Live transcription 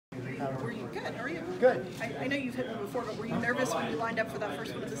Were you good? Are you Good. I know you've hit one before, but were you nervous when you lined up for that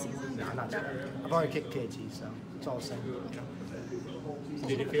first one of the season? No, not that. I've already kicked PAT, so it's all the same.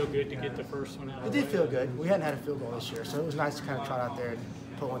 Did it feel good to get the first one out? It did feel good. We hadn't had a field goal this year, so it was nice to kind of try out there and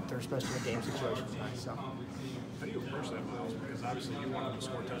put one through, especially in a game situation. It was nice. So. How do you approach that, Miles? Because obviously you want them to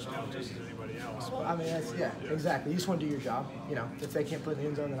score touchdowns just as anybody else. Well, I mean, exactly. You just want to do your job. You know, if they can't put it in the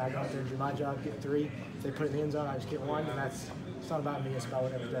end zone, then I go out there and do my job, get 3. If they put it in the end zone, I just get 1, and it's not about me. It's about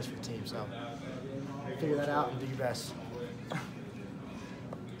whatever's best for the team. So figure that out and do your best.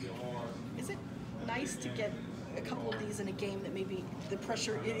 Is it nice to get a couple of these in a game that maybe the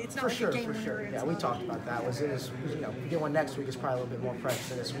pressure, it's not For like sure, a game for winner. sure. Yeah, we talked about that. You know, we get one next week, it's probably a little bit more pressure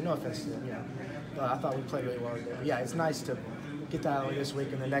for this week. No offense to them, you know. But I thought we played really well today. But yeah, it's nice to get that out this week,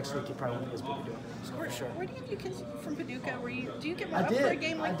 and the next week you probably won't be as big a deal. So for sure. Where do you have you kids from Paducah? Do you get I up did. for a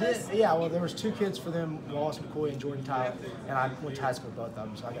game like this? Yeah, well, there was 2 kids for them, Wallace McCoy and Jordan Tyler, and I went to high school with both of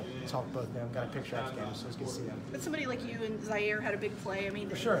them, so I got to talk to both of them, got a picture after the game, so it was good to see them. But somebody like you and Zaire had a big play. I mean,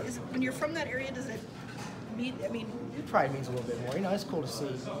 For sure. When you're from that area, does it mean? I mean, It probably means a little bit more. You know, it's cool to see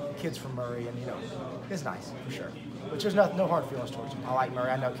kids from Murray, and you know, it's nice for sure. But there's no hard feelings towards them. I like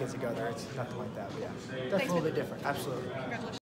Murray. I know kids that go there. It's nothing like that. But yeah, definitely a little bit different. Absolutely. congratulations.